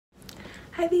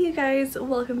Hi there you guys,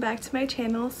 welcome back to my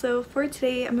channel. So for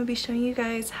today I'm going to be showing you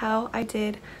guys how I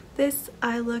did this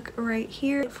eye look right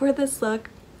here. For this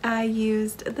look I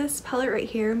used this palette right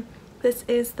here. This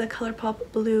is the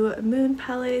Colourpop Blue Moon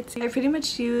Palette. I pretty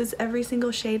much use every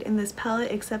single shade in this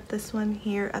palette except this one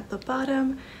here at the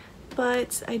bottom,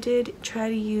 but I did try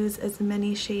to use as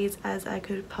many shades as I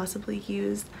could possibly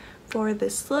use for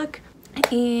this look.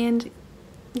 And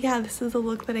yeah, this is the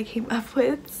look that I came up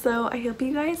with, so I hope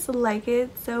you guys like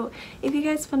it. So if you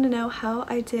guys want to know how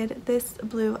I did this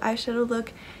blue eyeshadow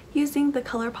look using the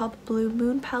Colourpop Blue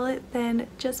Moon Palette, then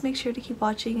just make sure to keep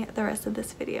watching the rest of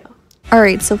this video.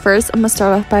 Alright, so first I'm going to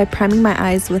start off by priming my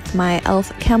eyes with my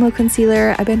e.l.f. Camo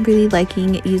Concealer. I've been really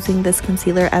liking using this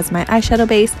concealer as my eyeshadow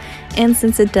base, and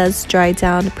since it does dry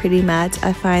down pretty matte,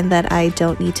 I find that I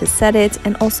don't need to set it,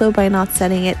 and also by not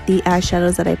setting it, the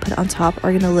eyeshadows that I put on top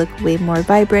are going to look way more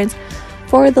vibrant.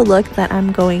 For the look that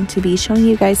I'm going to be showing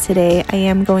you guys today, I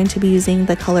am going to be using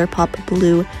the Colourpop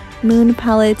Blue Moon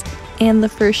Palette, and the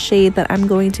first shade that I'm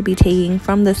going to be taking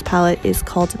from this palette is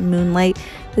called Moonlight.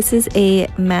 This is a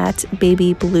matte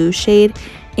baby blue shade,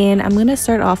 and I'm going to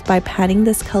start off by patting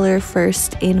this color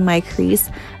first in my crease.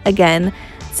 Again,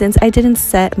 since I didn't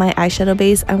set my eyeshadow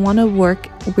base, I want to work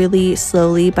really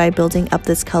slowly by building up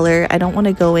this color. I don't want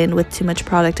to go in with too much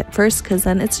product at first because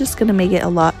then it's just going to make it a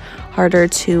lot harder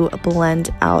to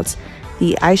blend out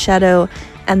the eyeshadow.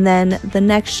 And then the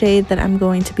next shade that I'm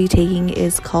going to be taking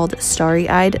is called Starry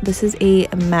Eyed. This is a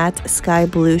matte sky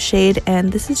blue shade,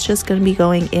 and this is just going to be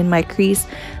going in my crease.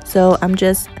 So I'm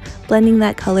just blending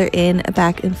that color in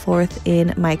back and forth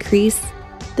in my crease.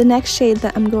 The next shade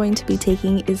that I'm going to be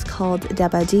taking is called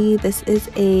Dabadi. This is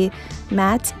a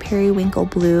matte periwinkle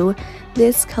blue.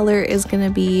 This color is going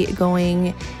to be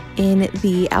going in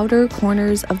the outer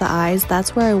corners of the eyes.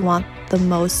 That's where I want the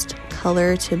most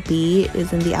color to be,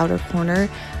 is in the outer corner,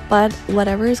 but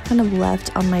whatever is kind of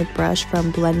left on my brush from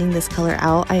blending this color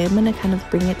out, I am going to kind of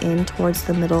bring it in towards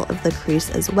the middle of the crease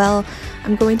as well.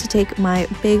 I'm going to take my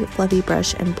big fluffy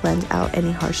brush and blend out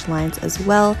any harsh lines as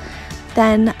well.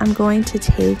 Then I'm going to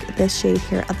take this shade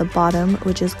here at the bottom,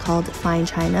 which is called Fine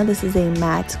China. This is a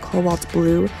matte cobalt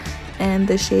blue, and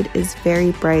this shade is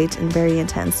very bright and very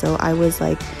intense, so I was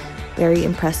like very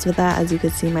impressed with that. As you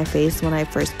could see my face when I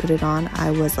first put it on, I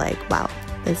was like, wow,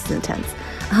 this is intense.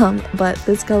 But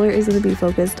this color is going to be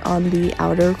focused on the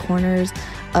outer corners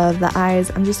of the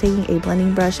eyes. I'm just taking a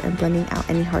blending brush and blending out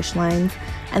any harsh lines,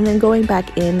 and then going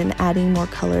back in and adding more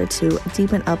color to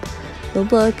deepen up the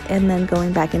look, and then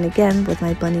going back in again with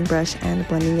my blending brush and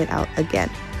blending it out again.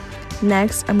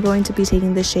 Next, I'm going to be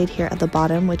taking this shade here at the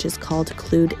bottom, which is called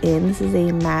Clued In. This is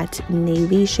a matte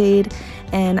navy shade,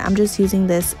 and I'm just using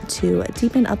this to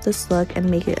deepen up this look and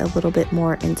make it a little bit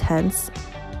more intense.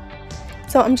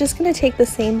 So I'm just going to take the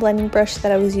same blending brush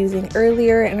that I was using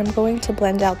earlier, and I'm going to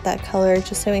blend out that color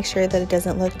just to make sure that it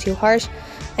doesn't look too harsh.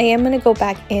 I am going to go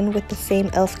back in with the same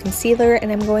e.l.f. concealer,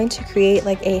 and I'm going to create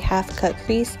like a half cut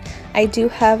crease. I do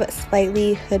have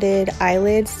slightly hooded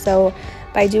eyelids, so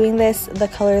by doing this, the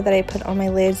color that I put on my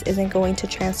lids isn't going to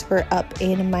transfer up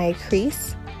in my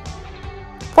crease.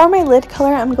 For my lid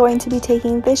color, I'm going to be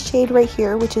taking this shade right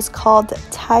here, which is called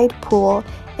Tide Pool.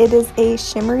 It is a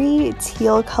shimmery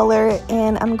teal color,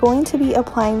 and I'm going to be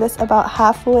applying this about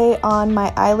halfway on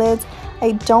my eyelids.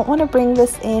 I don't want to bring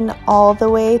this in all the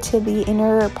way to the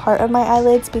inner part of my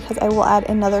eyelids because I will add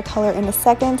another color in a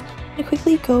second. To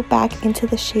quickly go back into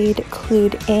the shade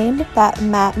Clued In, that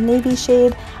matte navy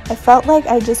shade. I felt like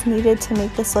I just needed to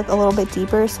make this look a little bit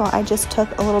deeper, so I just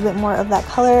took a little bit more of that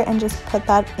color and just put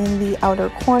that in the outer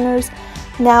corners.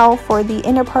 Now for the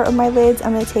inner part of my lids,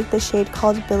 I'm going to take the shade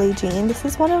called Billie Jean. This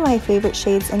is one of my favorite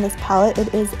shades in this palette.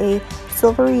 It is a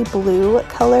silvery blue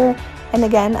color, and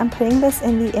again, I'm putting this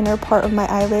in the inner part of my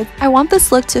eyelid. I want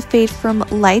this look to fade from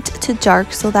light to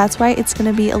dark, so that's why it's going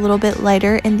to be a little bit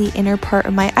lighter in the inner part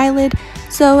of my eyelid.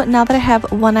 So now that I have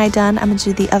one eye done, I'm going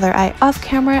to do the other eye off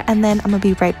camera, and then I'm going to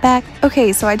be right back.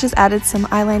 Okay, so I just added some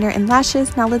eyeliner and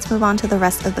lashes. Now let's move on to the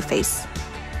rest of the face.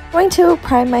 I'm going to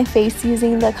prime my face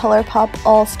using the Colourpop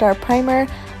All-Star Primer.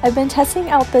 I've been testing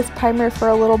out this primer for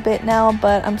a little bit now,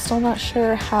 but I'm still not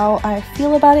sure how I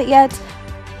feel about it yet.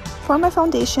 For my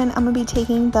foundation, I'm going to be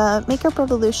taking the Makeup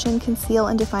Revolution Conceal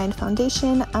and Define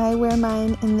Foundation. I wear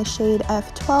mine in the shade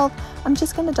F12. I'm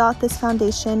just going to dot this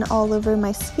foundation all over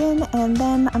my skin, and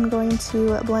then I'm going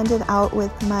to blend it out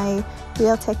with my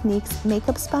Real Techniques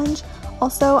makeup sponge.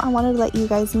 Also, I wanted to let you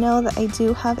guys know that I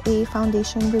do have a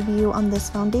foundation review on this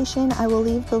foundation. I will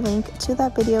leave the link to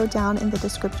that video down in the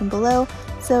description below,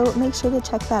 so make sure to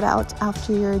check that out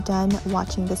after you're done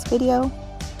watching this video.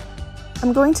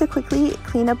 I'm going to quickly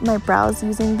clean up my brows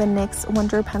using the NYX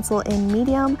Wonder Pencil in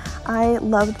medium. I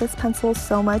love this pencil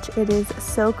so much. It is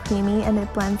so creamy and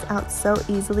it blends out so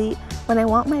easily. When I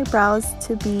want my brows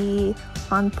to be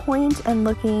on point and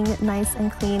looking nice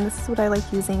and clean, this is what I like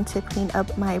using to clean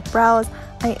up my brows.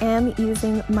 I am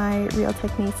using my Real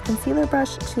Techniques concealer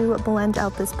brush to blend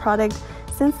out this product.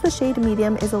 Since the shade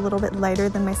medium is a little bit lighter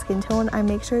than my skin tone, I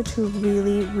make sure to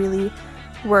really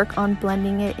work on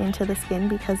blending it into the skin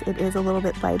because it is a little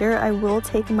bit lighter. I will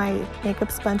take my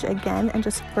makeup sponge again and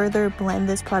just further blend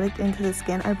this product into the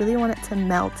skin. I really want it to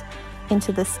melt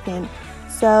into the skin.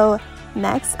 So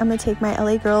next, I'm going to take my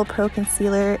LA Girl Pro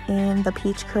Concealer in the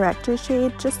Peach Corrector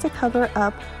shade just to cover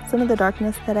up some of the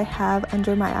darkness that I have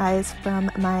under my eyes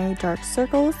from my dark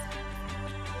circles.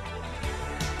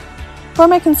 For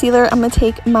my concealer, I'm going to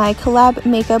take my Collab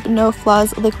Makeup No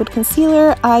Flaws Liquid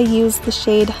Concealer. I use the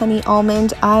shade Honey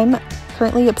Almond. I'm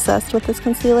currently obsessed with this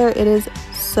concealer. It is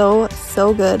so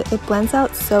good. It blends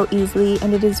out so easily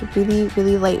and it is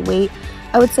really lightweight.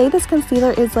 I would say this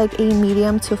concealer is like a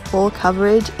medium to full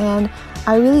coverage, and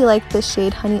I really like this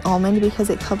shade Honey Almond because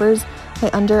it covers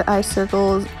my under eye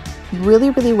circles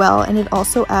really well, and it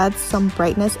also adds some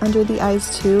brightness under the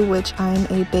eyes too, which I'm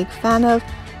a big fan of.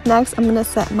 Next, I'm going to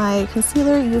set my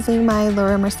concealer using my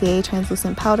Laura Mercier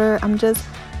translucent powder. I'm just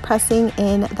pressing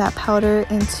in that powder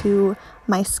into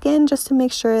my skin just to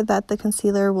make sure that the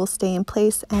concealer will stay in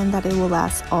place and that it will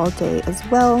last all day as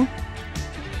well.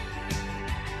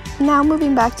 Now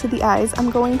moving back to the eyes,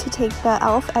 I'm going to take the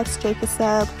e.l.f. x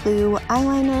Jkissa Blue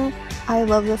Eyeliner. I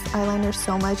love this eyeliner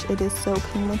so much. It is so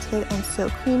pigmented and so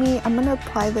creamy. I'm going to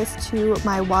apply this to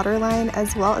my waterline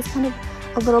as well as kind of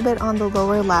a little bit on the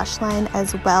lower lash line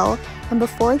as well. And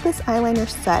before this eyeliner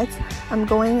sets, I'm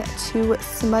going to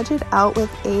smudge it out with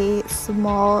a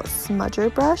small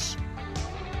smudger brush.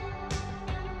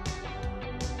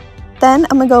 Then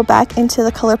I'm going to go back into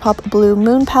the Colourpop Blue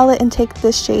Moon Palette and take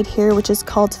this shade here, which is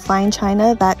called Fine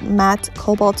China, that matte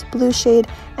cobalt blue shade,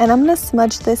 and I'm going to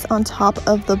smudge this on top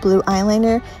of the blue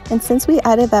eyeliner. And since we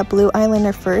added that blue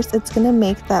eyeliner first, it's going to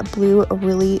make that blue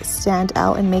really stand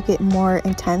out and make it more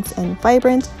intense and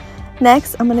vibrant.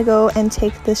 Next, I'm going to go and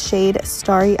take this shade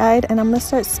Starry Eyed, and I'm going to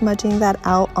start smudging that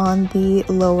out on the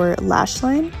lower lash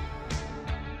line.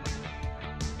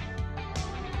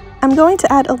 I'm going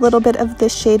to add a little bit of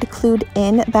this shade Clued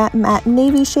In, that matte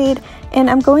navy shade, and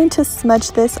I'm going to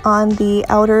smudge this on the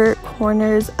outer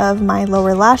corners of my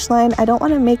lower lash line. I don't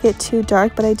want to make it too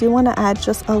dark, but I do want to add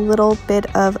just a little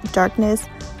bit of darkness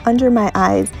under my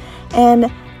eyes.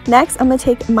 And next, I'm going to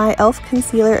take my e.l.f.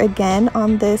 concealer again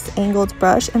on this angled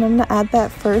brush, and I'm going to add that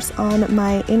first on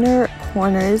my inner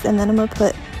corners, and then I'm going to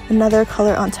put another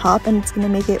color on top, and it's going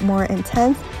to make it more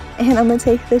intense. And I'm going to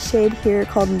take this shade here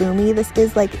called Lumi. This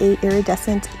is like a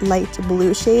iridescent light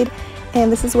blue shade,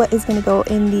 and this is what is going to go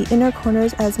in the inner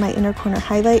corners as my inner corner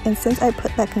highlight. And since I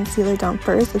put that concealer down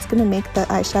first, it's going to make the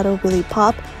eyeshadow really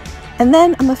pop. And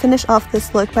then I'm going to finish off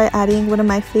this look by adding one of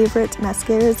my favorite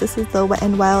mascaras. This is the Wet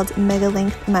n Wild Mega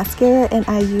Length Mascara, and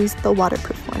I use the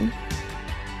waterproof one.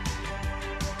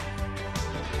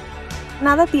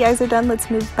 Now that the eyes are done,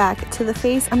 let's move back to the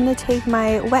face. I'm going to take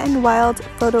my Wet n Wild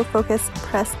Photo Focus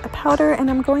Pressed Powder, and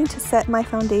I'm going to set my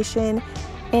foundation.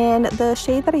 And the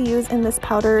shade that I use in this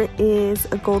powder is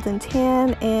a Golden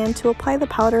Tan, and to apply the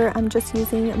powder, I'm just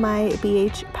using my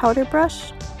BH powder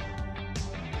brush.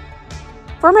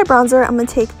 For my bronzer, I'm going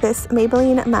to take this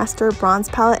Maybelline Master Bronze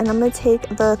Palette, and I'm going to take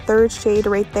the third shade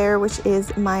right there, which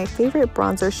is my favorite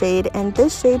bronzer shade. And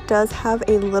this shade does have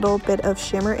a little bit of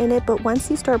shimmer in it, but once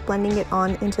you start blending it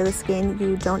on into the skin,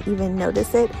 you don't even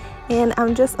notice it. And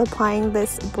I'm just applying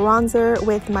this bronzer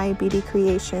with my Beauty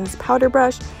Creations powder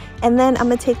brush. And then I'm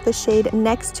going to take the shade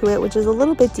next to it, which is a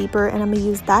little bit deeper, and I'm going to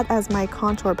use that as my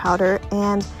contour powder.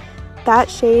 And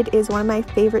that shade is one of my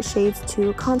favorite shades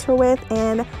to contour with,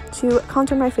 and to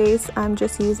contour my face, I'm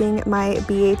just using my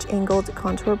BH angled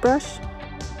contour brush.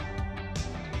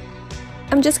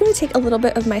 I'm just going to take a little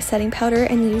bit of my setting powder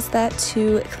and use that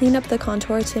to clean up the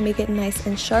contour to make it nice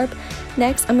and sharp.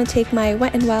 Next, I'm going to take my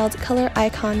Wet n Wild Color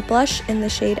Icon blush in the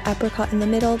shade Apricot in the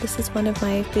middle. This is one of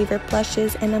my favorite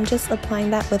blushes, and I'm just applying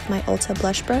that with my Ulta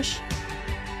blush brush.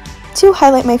 To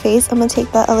highlight my face, I'm going to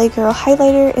take the LA Girl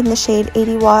highlighter in the shade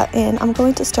 80 Watt, and I'm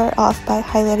going to start off by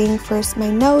highlighting first my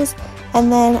nose, and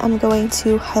then I'm going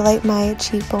to highlight my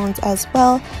cheekbones as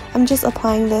well. I'm just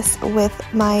applying this with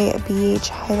my BH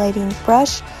highlighting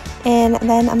brush, and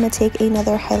then I'm going to take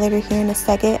another highlighter here in a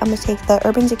second. I'm going to take the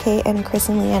Urban Decay and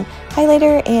Kristen Leanne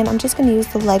highlighter, and I'm just going to use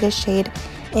the lightest shade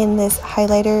in this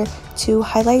highlighter to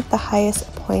highlight the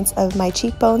highest points of my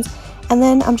cheekbones. And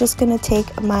then I'm just going to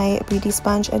take my beauty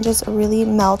sponge and just really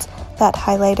melt that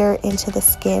highlighter into the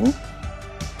skin.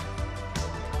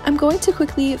 I'm going to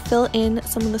quickly fill in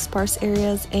some of the sparse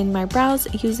areas in my brows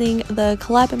using the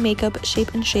Collab Makup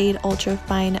Shape and Shade Ultra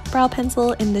Fine Brow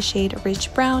Pencil in the shade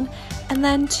Rich Brown. And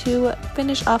then to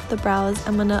finish off the brows,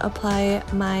 I'm going to apply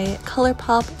my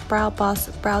Colourpop Brow Boss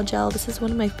Brow Gel. This is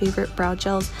one of my favorite brow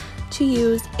gels to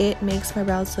use. It makes my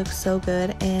brows look so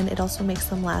good and it also makes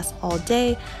them last all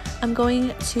day. I'm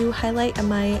going to highlight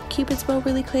my Cupid's bow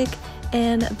really quick,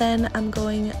 and then I'm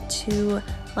going to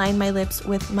line my lips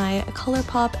with my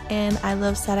Colourpop and I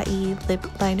Love Sadai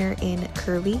lip liner in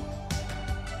Curvii.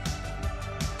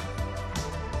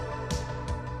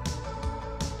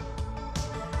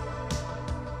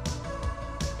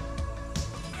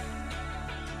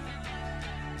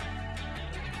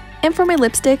 And for my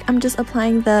lipstick, I'm just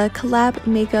applying the Collab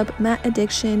Makup Matte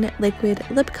Addiction Liquid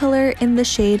Lip Color in the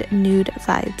shade Nude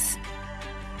Vibes.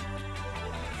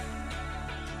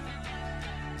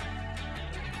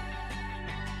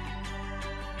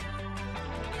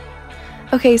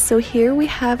 Okay, so here we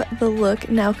have the look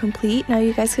now complete. Now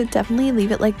you guys could definitely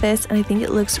leave it like this, and I think it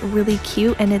looks really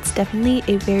cute, and it's definitely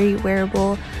a very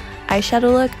wearable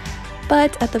eyeshadow look.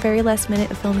 But at the very last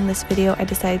minute of filming this video, I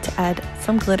decided to add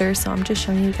some glitter, so I'm just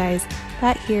showing you guys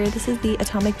that here. This is the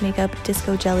Atomic Makeup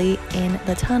Disco Jelly in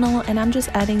the tunnel, and I'm just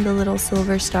adding the little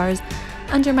silver stars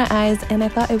under my eyes, and I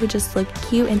thought it would just look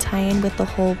cute and tie in with the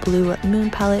whole Blue Moon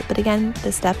palette. But again,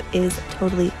 this step is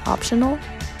totally optional.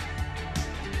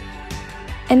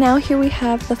 And now here we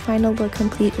have the final look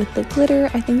complete with the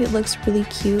glitter. I think it looks really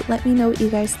cute. Let me know what you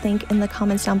guys think in the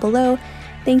comments down below.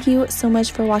 Thank you so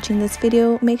much for watching this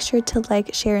video. Make sure to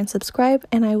like, share, and subscribe,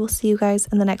 and I will see you guys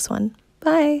in the next one.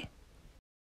 Bye!